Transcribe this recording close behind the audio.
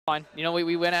fine. You know,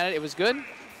 we went at it. It was good.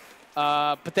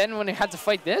 But then when it had to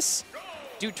fight this,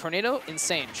 dude, Tornado,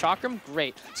 insane. Chakram,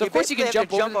 great. So of course you can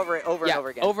jump over it over and over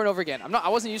again. Over and over again. I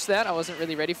wasn't used to that. I wasn't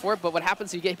really ready for it. But what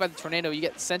happens if you get hit by the tornado? You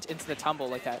get sent into the tumble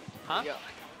like that. Huh?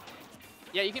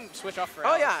 Yeah, you can switch off for.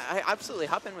 Oh yeah, I absolutely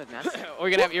hop in with man.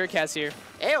 We're gonna have Earcats here.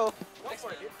 Ayo.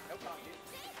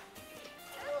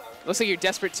 Looks like you're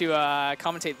desperate to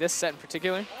commentate this set in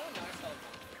particular.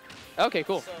 Okay,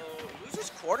 cool. So,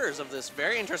 losers quarters of this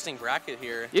very interesting bracket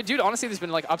here. Yeah, dude, honestly, there's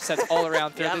been like upsets all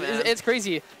around. Yeah, it's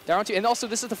crazy. Dairantou, and also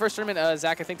this is the first tournament,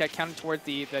 Zach, I think that counted toward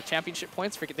the championship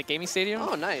points for the gaming stadium.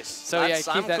 Oh, nice. So yeah,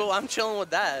 I'm cool. I'm chilling with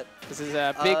that. This is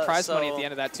big prize money at the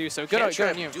end of that too. So good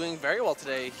on you. Doing very well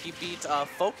today. He beat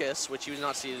Focus, which he was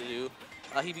not seeded to do.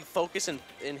 He beat Focus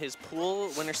in his pool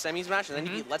winner semis match, and then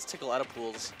he beat Let's Tickle out of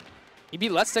pools. He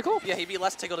beat Let's Tickle? Yeah, he beat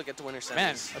Let's Tickle to get to winner semis.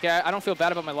 Man, okay, I don't feel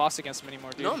bad about my loss against him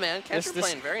anymore, dude. No, man, Kantrip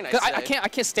playing very nice today. I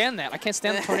can't stand that. I can't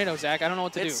stand the tornado, Zach. I don't know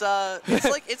what to do. It's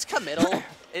like, it's committal.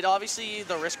 It obviously,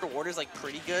 the risk reward is like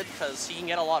pretty good because he can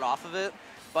get a lot off of it.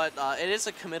 But it is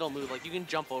a committal move. Like, you can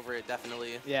jump over it,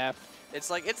 definitely. Yeah. It's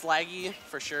like, it's laggy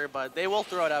for sure, but they will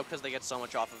throw it out because they get so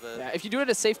much off of it. Yeah, if you do it at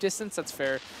a safe distance, that's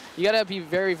fair. You gotta be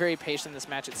very, very patient in this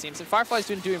match, it seems. And Firefly's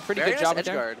doing a pretty good job edge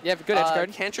guard. Yeah, good edge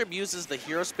guard. Kantrip uses the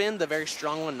hero spin, the very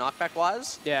strong one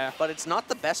knockback-wise. Yeah. But it's not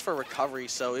the best for recovery,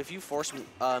 so if you force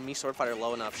me Sword Fighter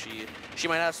low enough, she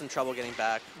might have some trouble getting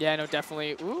back. Yeah, no,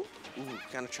 definitely. Ooh. Ooh,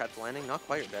 kind of trapped landing. Not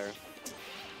quite there.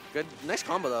 Good, nice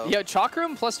combo though. Yeah,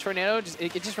 Chakram plus Tornado,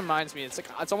 it just reminds me. It's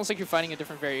almost like you're fighting a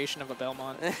different variation of a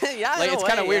Belmont. Yeah, like it's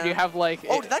kind of weird. Yeah. You have like.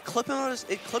 Oh, did that clip him out?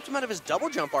 It clipped him out of his double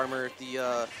jump armor.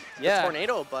 The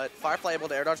Tornado, but Firefly able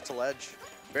to air dodge to ledge.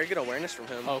 Very good awareness from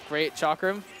him. Oh, great,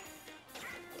 Chakram.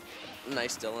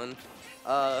 Nice, Dylan.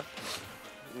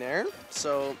 Nair.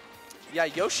 So, yeah,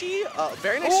 Yoshi.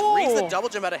 Very nice. Reads the double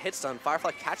jump out of hit stun.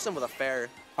 Firefly catches him with a fair.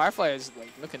 Firefly is like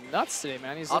looking nuts today,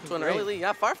 man. He's up to looking an great. early lead.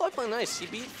 Yeah, Firefly playing nice. He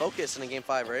beat Focus in a game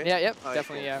 5, right? Yeah, yep, Oh,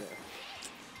 definitely, cool.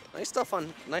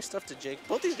 yeah. Nice stuff to Jake.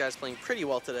 Both these guys playing pretty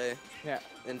well today. Yeah.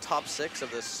 In top 6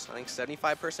 of this, I think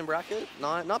 75-person bracket.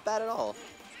 Not bad at all.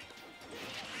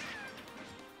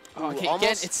 Oh, okay,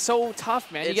 again, it's so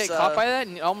tough, man. You get caught by that,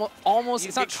 and almost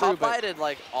it's not true, but you get caught by it at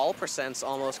like all percents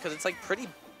almost, because it's like pretty.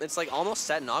 It's like almost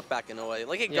set knockback in a way.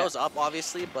 Like it goes up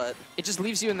obviously, but it just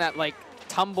leaves you in that like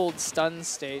tumbled stun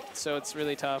state, so it's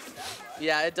really tough.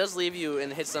 Yeah, it does leave you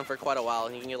in hit stun for quite a while,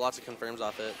 and you can get lots of confirms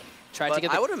off it.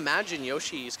 I would imagine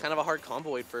Yoshi is kind of a hard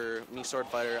combo weight for me Sword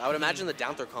Fighter. I would imagine the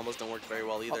down throw combos don't work very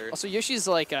well either. Also, Yoshi's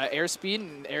like air speed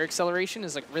and air acceleration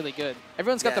is like really good.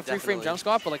 Everyone's got the free frame jump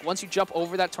squat, but like once you jump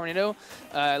over that tornado,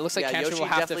 it looks like Kantrip will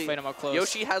have to fight him up close.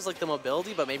 Yoshi has like the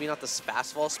mobility, but maybe not the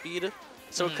fast fall speed.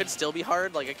 So it could still be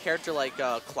hard. Like a character like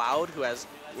Cloud, who has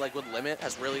like with limit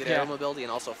has really good aerial mobility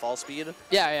and also fall speed.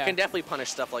 Yeah. Can definitely punish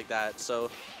stuff like that.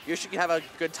 So Yoshi can have a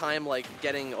good time like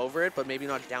getting over it, but maybe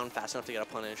not down fast enough to get a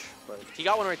punish. But he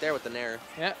got one right there with the Nair.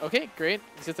 Yeah. Okay. Great.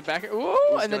 He's at the back.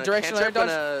 Ooh, and then directional air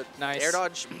dodge. Nice. Air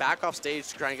dodge back off stage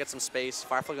to try and get some space.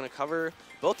 Firefly gonna cover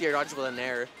both the air dodges with a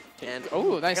Nair, and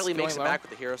nice. Barely makes it back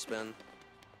with the hero spin.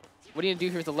 What are you gonna do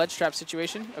here with the ledge trap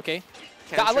situation? Okay.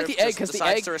 I like the egg because the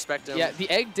egg. To respect him. Yeah, the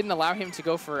egg didn't allow him to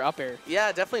go for up air.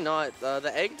 Yeah, definitely not. The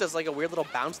egg does like a weird little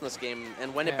bounce in this game,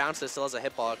 and when it bounces, it still has a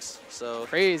hitbox. So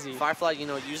crazy. Firefly, you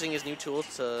know, using his new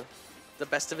tools to the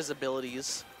best of his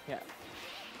abilities. Yeah.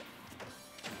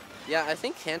 Yeah, I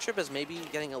think Kantrip is maybe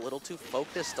getting a little too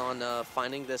focused on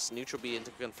finding this neutral B and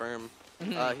to confirm.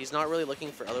 He's not really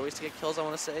looking for other ways to get kills, I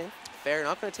want to say. Fair,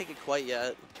 not going to take it quite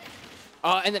yet.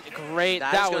 And then great.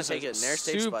 That was a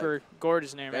super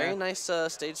gorgeous Nair, Very nice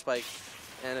stage spike.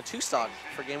 And a 2-stock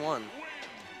for game 1.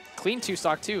 Clean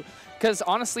 2-stock, too. Because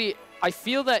honestly, I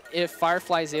feel that if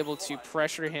Firefly is able to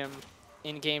pressure him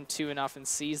in game 2 enough and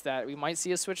sees that, we might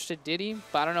see a switch to Diddy,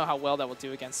 but I don't know how well that will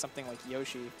do against something like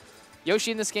Yoshi.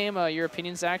 Yoshi in this game, your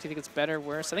opinion, Zach? Do you think it's better,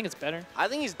 worse? I think it's better. I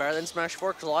think he's better than Smash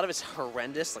 4 because a lot of his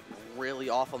horrendous, like really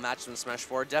awful matches in Smash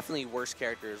 4 definitely worse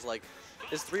characters. Like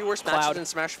his 3 worst matches in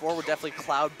Smash 4 were definitely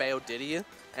Cloud, Bayo, Diddy,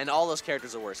 and all those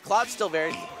characters are worse. Cloud's still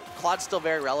very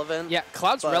relevant. Yeah,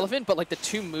 Cloud's relevant, but like the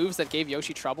 2 moves that gave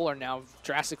Yoshi trouble are now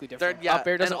drastically different. Up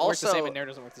air doesn't work the same, and Nair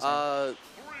doesn't work the same.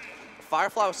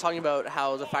 Firefly was talking about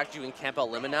how the fact you can camp out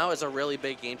limit now is a really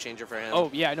big game changer for him. Oh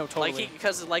yeah, no, totally. Like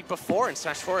because like before in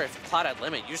Smash 4, if Cloud had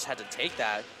limit, you just had to take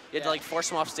that. You had to like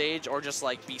force him off stage or just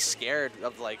like be scared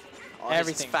of like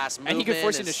everything. Fast movement. And he could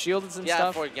force you into shields and stuff. Yeah,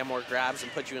 before you get more grabs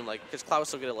and put you in like, because Cloud was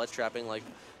so good at ledge trapping. Like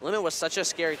limit was such a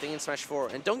scary thing in Smash 4.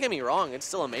 And don't get me wrong, it's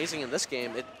still amazing in this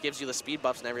game. It gives you the speed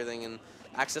buffs and everything and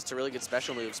access to really good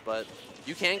special moves. But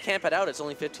you can camp it out. It's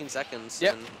only 15 seconds.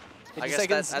 Yep. And I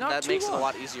guess that makes it a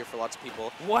lot easier for lots of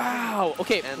people. Wow.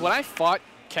 Okay, And when I fought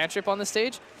Kantrip on the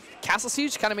stage, Castle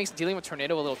Siege kind of makes dealing with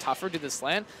Tornado a little tougher due to the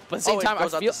slant, but at the same time,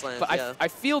 I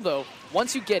feel though,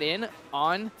 once you get in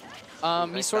on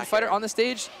me Sword Fighter on the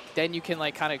stage, then you can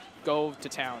like kind of go to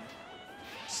town.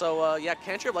 So yeah,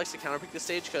 Kantrip likes to counterpick the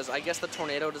stage because I guess the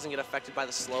Tornado doesn't get affected by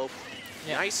the slope.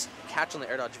 Yeah. Nice catch on the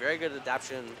air dodge. Very good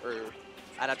adaptation or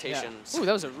adaptation. Yeah. Ooh,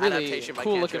 that was a really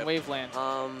cool looking wave land.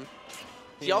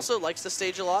 He also likes the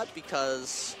stage a lot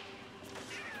because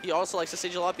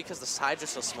the sides are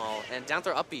so small, and down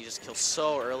throw up B just kills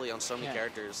so early on so many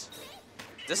characters.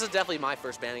 This is definitely my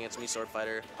first ban against me Sword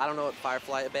Fighter. I don't know what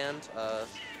Firefly banned.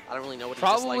 I don't really know what he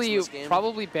dislikes in this game.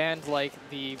 Probably banned like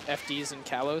the FDs and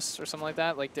Kalos or something like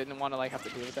that. Like didn't want to like have to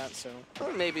deal with that. So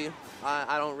or maybe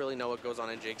I don't really know what goes on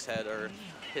in Jake's head or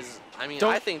his. I mean,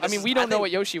 we don't know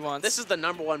what Yoshi wants. This is the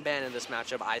 #1 ban in this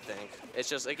matchup. I think it's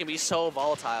just it can be so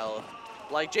volatile.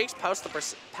 Like Jake's past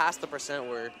the percent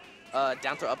where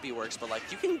down throw up B works, but like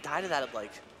you can die to that at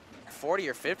like 40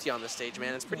 or 50 on the stage,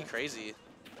 man. It's pretty crazy.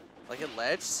 Like at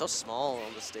ledge, so small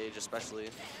on the stage, especially.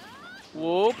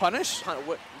 Whoa, punish?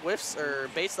 Whiffs or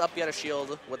baits the up B out of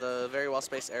shield with a very well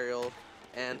spaced aerial,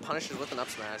 and punishes with an up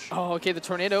smash. Oh, okay, the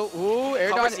Tornado. Ooh,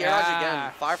 air dodge. The air dodge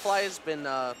again. Firefly has been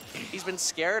he's been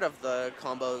scared of the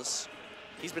combos.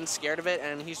 He's been scared of it,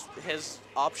 and his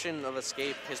option of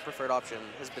escape, his preferred option,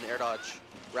 has been air dodge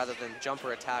rather than jump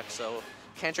or attack. So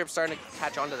Kantrip's starting to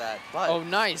catch on to that. But oh,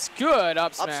 nice. Good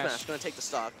up smash. Up smash, going to take the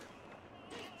stock.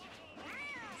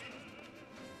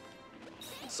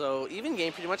 So even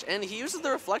game pretty much, and he uses the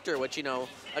reflector, which, you know,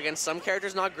 against some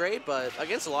characters not great, but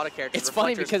against a lot of characters, it's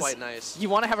funny because quite nice. You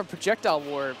want to have a projectile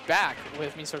war back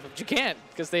with me Sword Fighter, but you can't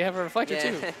because they have a reflector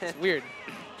too. It's weird.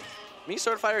 Me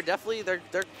Sword Fighter definitely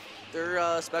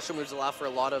their special moves allow for a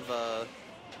lot of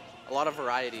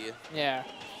variety. Yeah.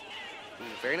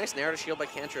 Very nice narrow to shield by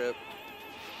Kantrip.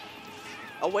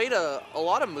 A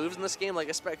lot of moves in this game, like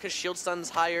because shield stun's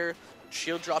higher,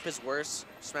 shield drop is worse.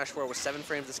 Smash 4 was 7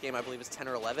 frames. This game, I believe, is 10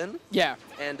 or 11. Yeah.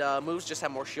 And moves just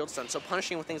have more shield stun. So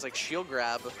punishing with things like shield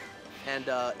grab and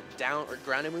down or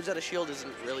grounded moves out of shield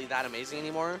isn't really that amazing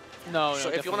anymore. No, so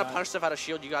if you want to punish stuff out of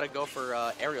shield, you got to go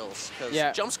for aerials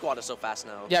because jump squad is so fast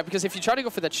now. Yeah, because if you try to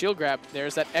go for that shield grab,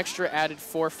 there's that extra added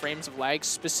 4 frames of lag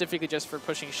specifically just for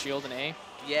pushing shield and A.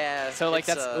 Yeah, so like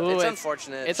it's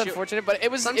unfortunate. It's unfortunate, but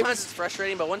sometimes it's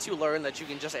frustrating. But once you learn that you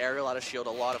can just aerial out of shield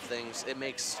a lot of things, it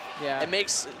makes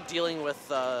dealing with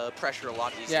pressure a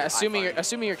lot easier. Yeah,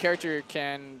 assuming your character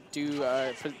can do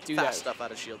fast stuff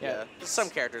out of shield. Yeah, some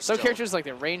characters. Some characters like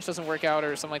their range doesn't work out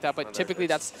or something like that, but typically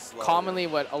that's commonly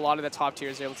what a lot of the top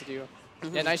tiers are able to do.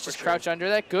 Yeah, nice, just crouch under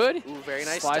that. Good. Ooh, very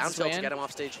nice. Down tilt to get him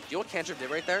off stage. Do you know what Kantrip did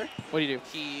right there? What do you do?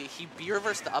 He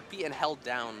B-reversed the up B and held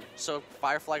down. So if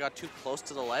Firefly got too close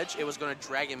to the ledge, it was going to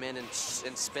drag him in and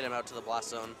spit him out to the blast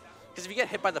zone. Because if you get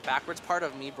hit by the backwards part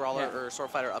of me Brawler or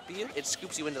Sword Fighter up B, it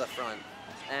scoops you into the front.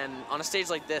 And on a stage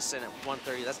like this and at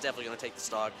 130, that's definitely going to take the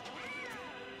stock.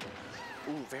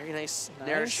 Ooh, very nice.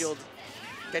 Narrow shield.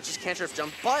 Catches Kantrip's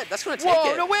jump, but that's going to take it.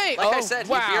 Whoa, no way! Like I said,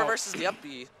 he B-reverses the up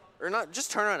B. Or not, just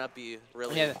turn on up B,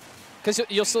 really. Yeah, because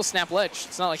you'll still snap ledge.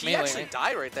 It's not like melee. He actually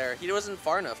died right there. He wasn't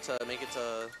far enough to make it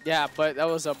to... Yeah, but that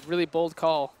was a really bold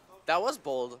call. That was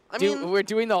bold. I mean... We're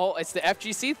doing the whole... It's the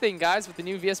FGC thing, guys. With the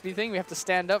new VSB thing, we have to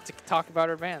stand up to talk about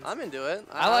our bans. I'm into it.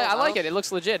 I like it. It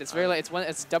looks legit. It's very it's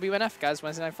WNF, guys.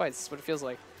 Wednesday Night Fights. That's what it feels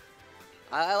like.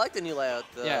 I like the new layout.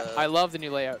 Yeah, I love the new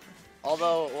layout.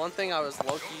 Although, one thing I was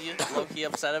low-key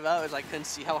upset about is I couldn't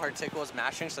see how hard Tickle was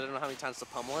mashing, so I didn't know how many times to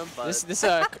pummel him, but... This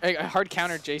a hard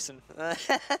countered Jason.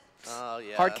 Oh,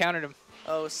 yeah. Hard countered him.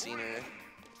 Oh, Cena.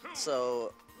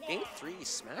 So, Game 3,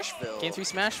 Smashville. Game 3,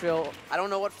 Smashville. I don't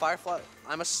know what Firefly...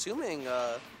 I'm assuming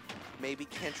maybe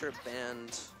Kantrip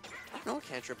banned... I don't know what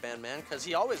Kantrip banned, man, because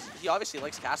he obviously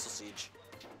likes Castle Siege.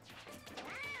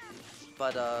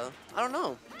 But, I don't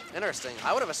know. Interesting.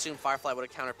 I would have assumed Firefly would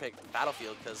have counterpicked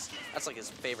Battlefield because that's like his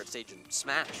favorite stage in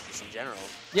Smash, just in general.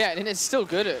 Yeah, and it's still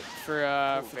good for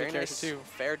the character nice, too.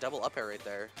 Fair double up air right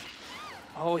there.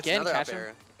 Oh, again, catch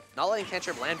him. Not letting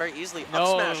Kantrip land very easily.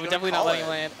 No, up smash, definitely not letting him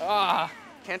land. Ah.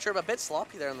 Kantrip a bit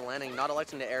sloppy there in the landing, not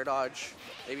electing to air dodge,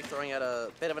 maybe throwing out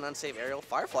a bit of an unsafe aerial.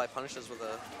 Firefly punishes with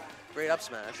a great up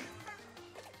smash.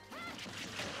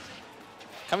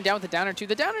 Coming down with the downer too.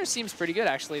 The downer seems pretty good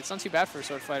actually. It's not too bad for a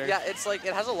Sword Fighter. Yeah, it's like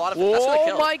it has a lot of. Whoa, that's gonna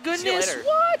kill. My goodness!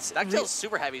 What? That kills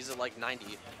super heavies at like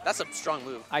 90. That's a strong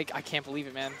move. I can't believe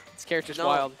it, man. This character's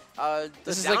wild.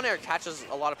 This down air catches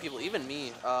a lot of people, even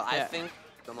me. I think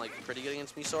I'm like pretty good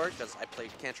against me Sword because I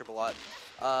played Kantrip a lot.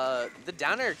 The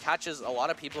down air catches a lot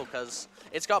of people because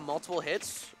it's got multiple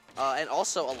hits and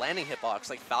also a landing hitbox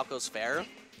like Falco's Fair.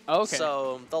 Oh, okay.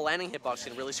 So the landing hitbox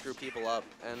can really screw people up,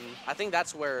 and I think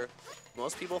that's where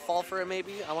most people fall for it.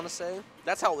 Maybe I want to say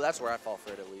that's where I fall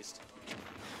for it at least.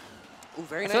 Ooh,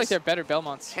 very nice. I feel like they're better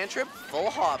Belmonts. Kantrip full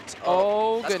hopped.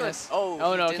 Oh goodness. Oh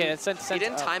no. Okay, it's sent. He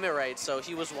didn't time it right, so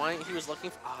he was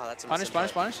looking for. Oh, that's a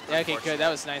punish. Yeah. Okay, good. That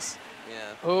was nice.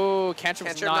 Yeah. Oh,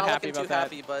 Kantrip's not happy about that.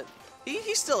 Happy, but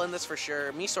he's still in this for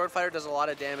sure. Me Sword Fighter does a lot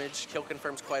of damage. Kill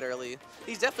confirms quite early.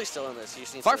 He's definitely still in this.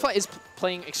 Firefly is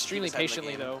playing extremely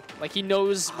patiently though. Like he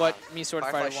knows what Me Sword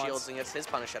Fighter wants. Firefly shields and gets his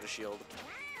punish out of shield.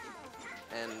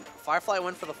 And Firefly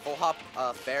went for the full hop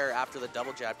fair after the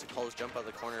double jab to close jump out of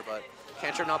the corner, but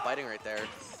Kantrip not biting right there.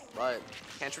 But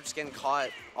Kantrip just getting caught.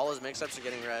 All his mix-ups are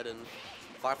getting red, and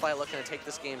Firefly looking to take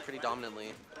this game pretty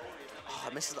dominantly. Oh,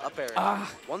 misses the up air.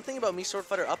 One thing about Me Sword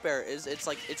Fighter up air is it's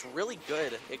really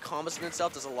good. It combos in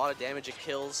itself, does a lot of damage, it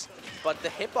kills, but the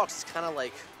hitbox is kind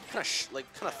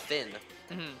of thin.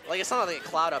 Like it's not like a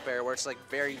cloud up air where it's like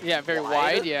very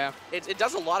wide. Yeah. It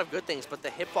does a lot of good things, but the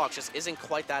hitbox just isn't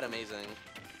quite that amazing.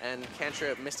 And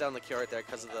Kantrip missed out on the kill right there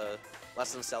because of the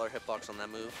less than stellar hitbox on that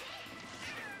move.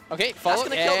 Okay, follow. That's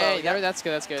gonna kill though. Yeah, that's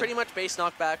good. That's good. Pretty much base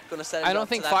knockback. Gonna set. I don't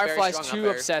think Firefly's too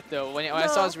upset though. When I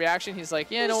saw his reaction, he's like,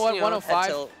 yeah, you know what,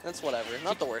 105. That's whatever.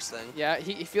 Not the worst thing. Yeah,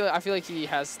 I feel like he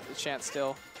has a chance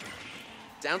still.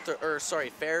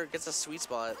 Fair gets a sweet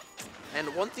spot.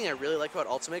 And one thing I really like about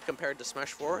Ultimate compared to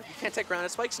Smash 4, you can't take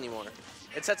grounded spikes anymore.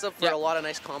 It sets up for a lot of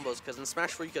nice combos because in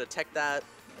Smash 4 you could attack that.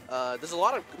 There's a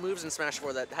lot of moves in Smash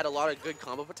 4 that had a lot of good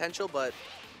combo potential, but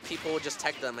people would just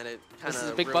tech them and it kind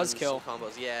of big buzzkill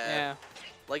combos. Yeah.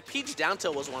 Like Peach down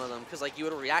tilt was one of them because like you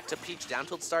would react to Peach down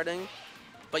tilt starting,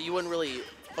 but you wouldn't really.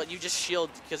 But you just shield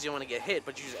because you don't want to get hit,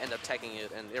 but you just end up teching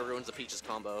it, and it ruins the Peach's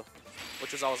combo,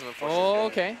 which was always an unfortunate thing.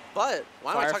 Okay. But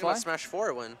why am I talking about Smash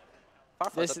 4 when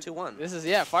Firefly's up 2-1? This is,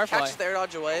 Firefly. Catches the air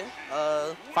dodge away.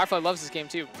 Firefly loves this game,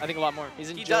 too. I think a lot more.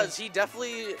 He does. He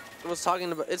definitely was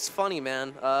talking about... It's funny,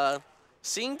 man.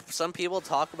 Seeing some people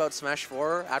talk about Smash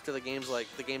 4 after the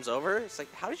game's over, it's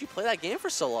like, how did you play that game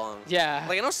for so long? Yeah.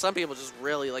 Like, I know some people just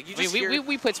really, like, you just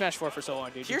we played Smash 4 for so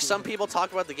long, dude. Hear some people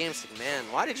talk about the game, it's like, man,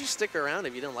 why did you stick around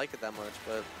if you didn't like it that much?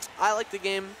 But I like the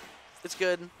game. It's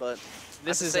good, but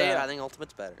I think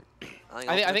Ultimate's better.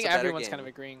 I think everyone's kind of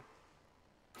agreeing.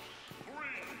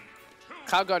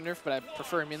 Cloud got nerfed, but I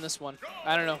prefer him in this one.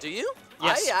 I don't know. Do you?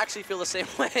 Yes. I actually feel the same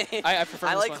way. I prefer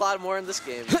him I like Cloud more in this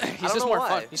game. He's just more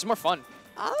fun. He's more fun.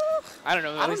 I don't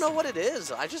know. I don't know what it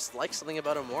is. I just like something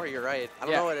about him more. You're right. I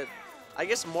don't know what it. I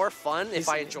guess more fun if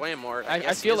I enjoy him more.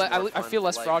 I feel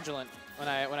less fraudulent when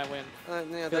I win.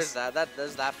 Yeah, there's that.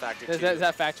 There's that factor too. There's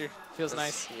that factor. Feels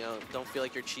nice. You know, don't feel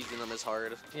like you're cheesing them as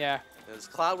hard. Yeah. Because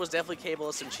Cloud was definitely capable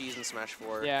of some cheese in Smash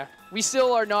 4. Yeah. We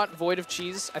still are not void of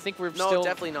cheese. I think we're still... No,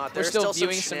 definitely not. There's still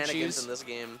viewing some shenanigans cheese in this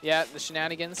game. Yeah, the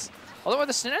shenanigans. Although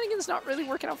the shenanigans not really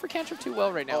working out for Kantrip too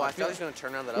well right now. Oh, I thought he was going to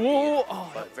turn around that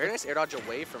up. But very nice air dodge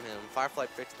away from him. Firefly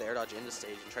picked the air dodge into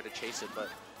stage and tried to chase it, but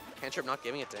Kantrip not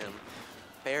giving it to him.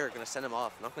 Fair, going to send him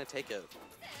off. Not going to take it.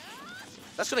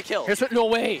 That's going to kill. No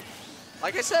way.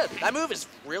 Like I said, that move is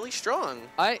really strong.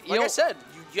 I said,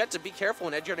 you have to be careful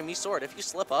when edge-guarding Me Sword. If you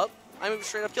slip up, I move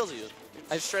straight up kills you.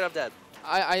 You're straight up dead.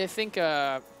 I think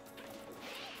that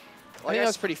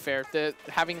was pretty fair.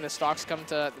 Having the stocks come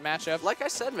to the matchup. Like I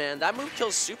said, man, that move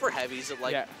kills super heavies at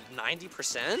like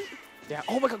 90%. Yeah.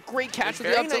 Oh my god, great catch with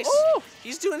the up tilt. Nice.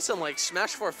 He's doing some like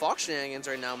Smash 4 Fox shenanigans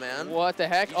right now, man. What the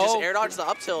heck? You just air dodge the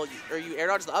up tilt, or you air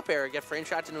dodge the up air, get frame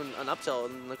trapped into an up tilt,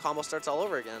 and the combo starts all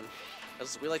over again.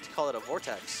 As we like to call it a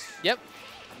vortex. Yep.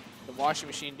 The washing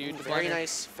machine, dude. Very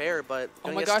nice fair, but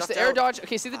oh my gosh, the air dodge.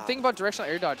 Okay, see the thing about directional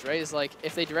air dodge, right? Is like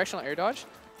if they directional air dodge,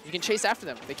 you can chase after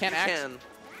them. They can't act.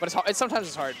 But it's hard. Sometimes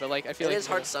it's hard, but like I feel like it is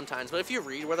hard sometimes. But if you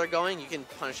read where they're going, you can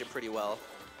punish it pretty well.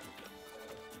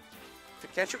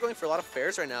 Kantrip going for a lot of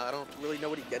fairs right now. I don't really know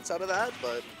what he gets out of that,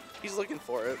 but he's looking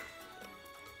for it.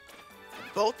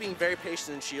 Both being very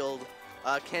patient in shield.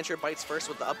 Kantrip bites first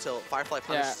with the up tilt. Firefly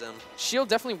punishes him. Shield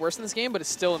definitely worse in this game, but it's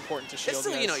still important to shield. It's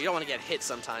still, you know, you don't want to get hit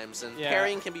sometimes, and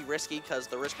parrying can be risky because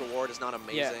the risk reward is not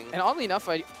amazing. Yeah. And oddly enough,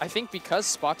 I think because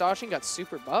spot dodging got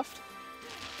super buffed,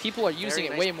 people are using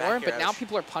it way more, but now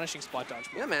people are punishing spot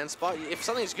dodge more. Yeah, man. If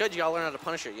something's good, you gotta learn how to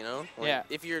punish it. You know. Like,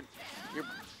 if you're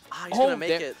he's gonna make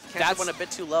it. Kantrip went a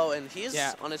bit too low, and he's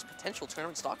on his potential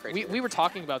tournament stock right now. We were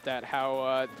talking about that,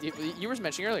 how you were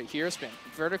mentioning earlier, hero spin,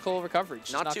 vertical recovery,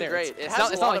 just not too there. great. It's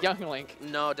not like Young Link.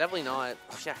 No, definitely not.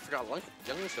 Oh, yeah, I forgot.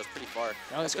 Young Link goes pretty far.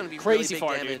 That's gonna be crazy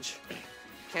really big far, damage.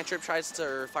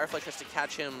 Kantrip Firefly tries to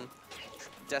catch him,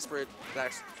 desperate,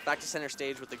 back to center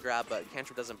stage with the grab, but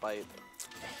Kantrip doesn't bite.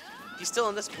 He's still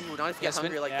in this. Ooh, not if you get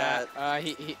hungry like that.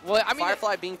 Well, I mean,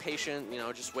 Firefly being patient, you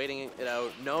know, just waiting it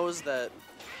out, knows that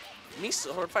Me,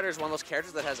 Sword Fighter is one of those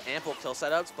characters that has ample kill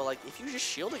setups, but like if you just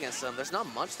shield against them, there's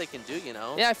not much they can do, you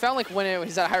know? Yeah, I found like when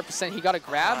he's at a higher percent, he got a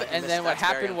grab, and then what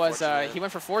happened was he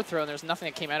went for forward throw, and there's nothing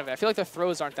that came out of it. I feel like the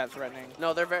throws aren't that threatening.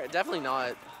 No, they're definitely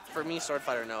not. For me, Sword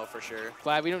Fighter, no, for sure.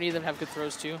 Glad we don't need them to have good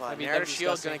throws too. I mean, Narrative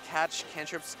Shield going to catch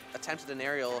Kantrip's attempted an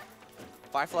aerial.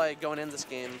 Firefly going in this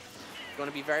game. Going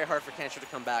to be very hard for Kantrip to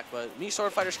come back, but me,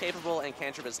 Sword Fighter's capable, and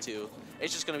Kantrip is too.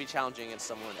 It's just going to be challenging against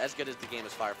someone as good as the game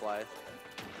as Firefly.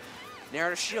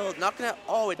 Narrative Shield, not going to...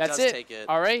 Oh, it does take it.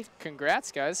 All right,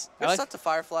 congrats, guys. Good stuff to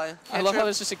Firefly. I love how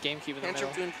there's just a GameCube in the middle.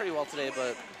 Kantrip doing pretty well today,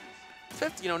 but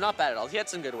fifth, you know, not bad at all. He had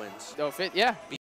some good wins. Oh, yeah.